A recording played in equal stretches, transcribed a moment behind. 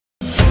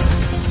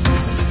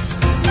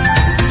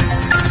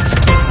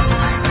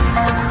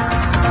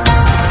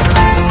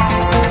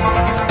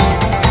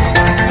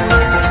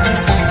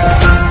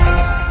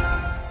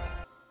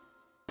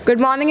Good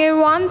morning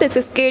everyone, this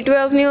is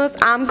K12 News.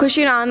 I'm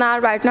Khushi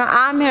Rana. Right now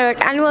I'm here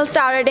at Annual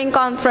Star Rating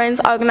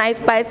Conference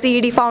organized by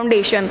CED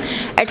Foundation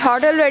at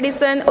Hotel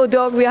Radisson,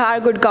 Udyog,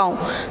 Vihar, Gurugram.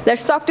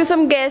 Let's talk to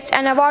some guests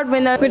and award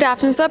winner. Good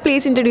afternoon sir,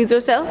 please introduce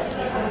yourself.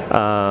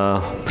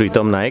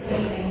 Pritam Nayak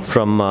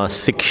from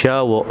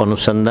Shiksha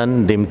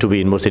Anusandhan deemed to be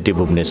University of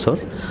Bhubaneswar.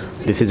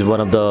 This is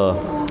one of the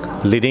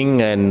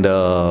leading and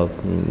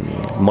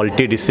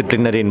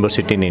multidisciplinary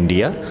university in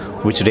India,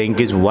 which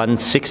rank is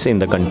 1/6 in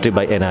the country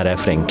by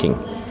NRF ranking.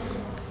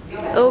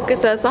 Okay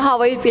sir, so how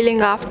are you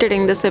feeling after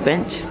this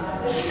event?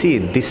 See,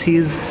 this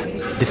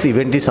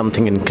event is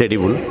something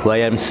incredible. Why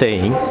I'm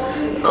saying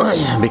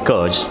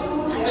because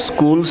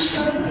schools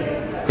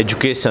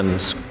education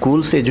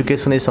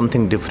is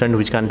something different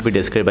which can't be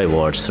described by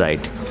words,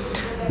 right?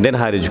 Then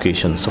higher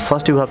education. So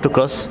first you have to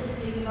cross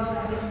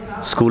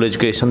school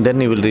education,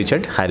 then you will reach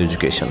at higher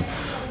education.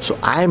 So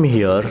I am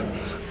here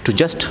to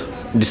just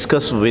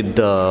discuss with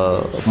the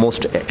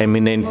most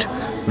eminent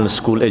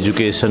school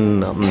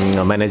education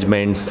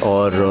managements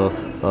or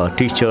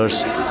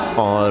teachers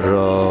or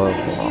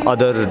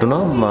other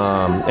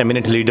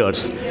eminent leaders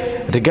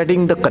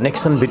regarding the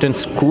connection between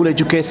school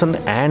education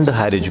and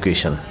higher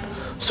education.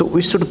 So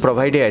we should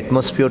provide an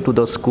atmosphere to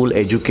the school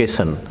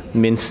education,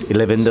 means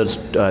 11th or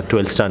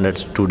 12th standard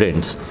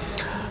students,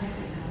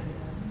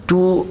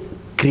 to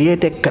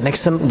create a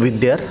connection with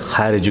their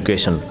higher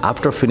education.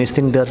 After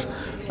finishing their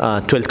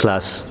 12th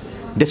class,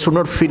 they should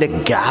not feel a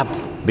gap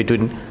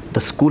between the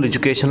school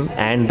education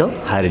and the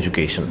higher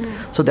education.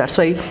 So that's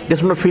why they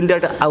should not feel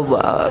that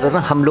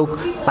हम लोग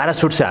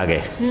parachute से आ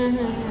गए.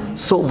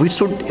 So we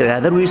should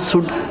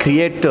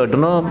create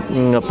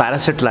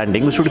parachute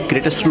landing. We should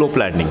create a slope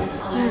landing.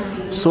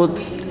 So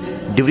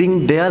during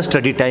their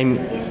study time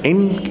in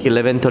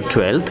 11th or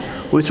 12th,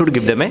 we should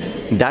give them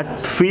that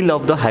feel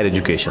of the higher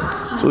education.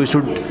 So we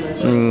should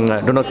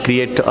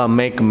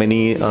make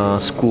many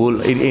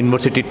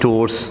university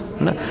tours.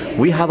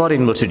 We have our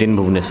university in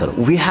Bhubaneswar.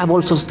 We have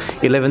also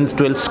 11th,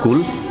 12th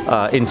school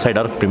inside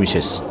our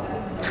premises.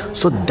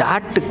 So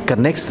that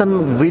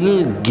connection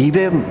will give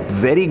a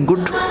very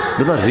good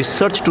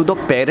research to the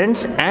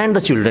parents and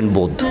the children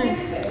both.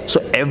 So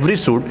every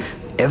school,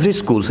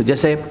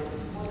 जैसे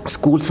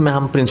schools में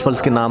हम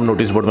principles के नाम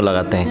notice board में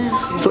लगाते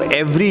हैं. So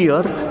every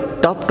year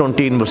top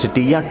 20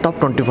 university या top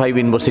 25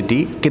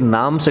 university के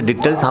नाम से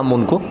डिटेल्स हम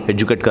उनको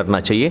एजुकेट करना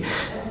चाहिए,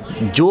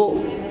 जो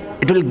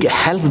it will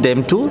help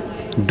them to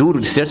do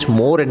research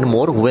more and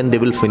more when they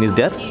will finish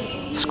there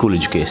school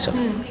education.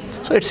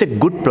 So it's a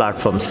good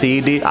platform.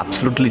 CED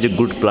absolutely is a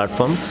good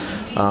platform.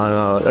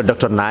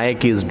 Dr.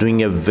 Nayak is doing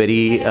a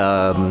very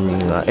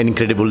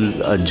incredible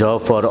job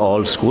for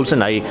all schools,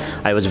 and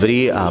I was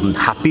very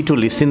happy to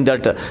listen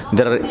that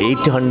there are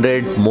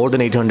more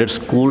than 800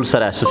 schools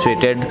are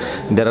associated.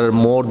 There are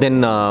more than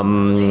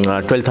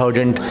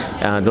 12,000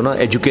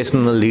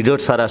 educational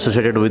leaders are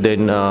associated with the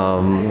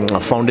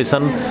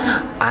foundation,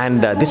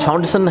 and this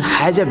foundation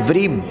has a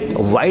very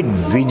wide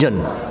vision.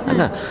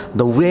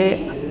 The way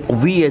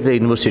we as a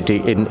university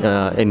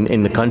in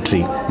the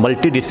country,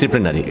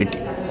 multidisciplinary,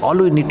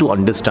 all we need to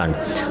understand,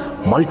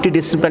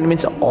 multidisciplinary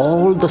means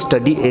all the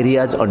study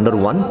areas under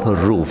one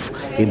roof.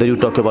 Either you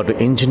talk about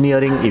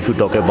engineering, if you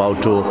talk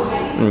about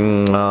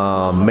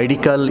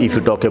medical, if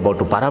you talk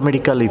about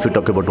paramedical, if you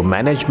talk about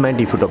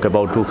management, if you talk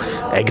about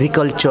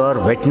agriculture,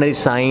 veterinary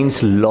science,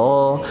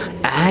 law,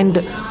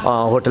 and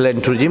hotel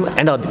and tourism,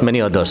 and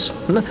many others.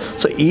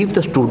 So if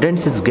the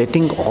students is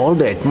getting all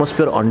the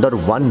atmosphere under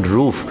one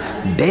roof,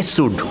 they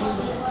should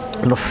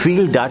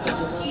feel that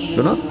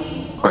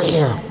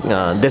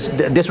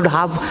they should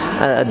have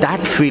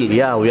that feel,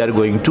 yeah, we are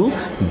going to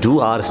do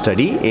our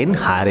study in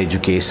higher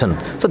education.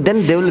 So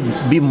then they will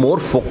be more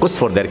focused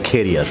for their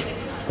career,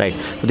 right?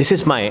 So this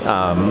is my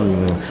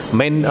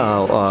main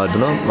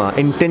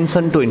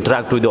intention to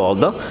interact with all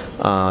the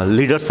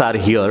leaders are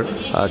here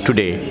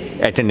today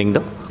attending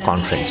the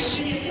conference.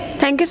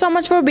 Thank you so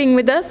much for being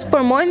with us.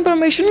 For more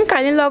information,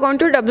 kindly log on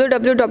to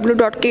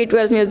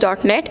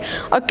www.k12news.net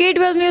or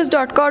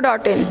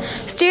k12news.co.in.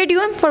 Stay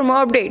tuned for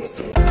more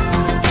updates.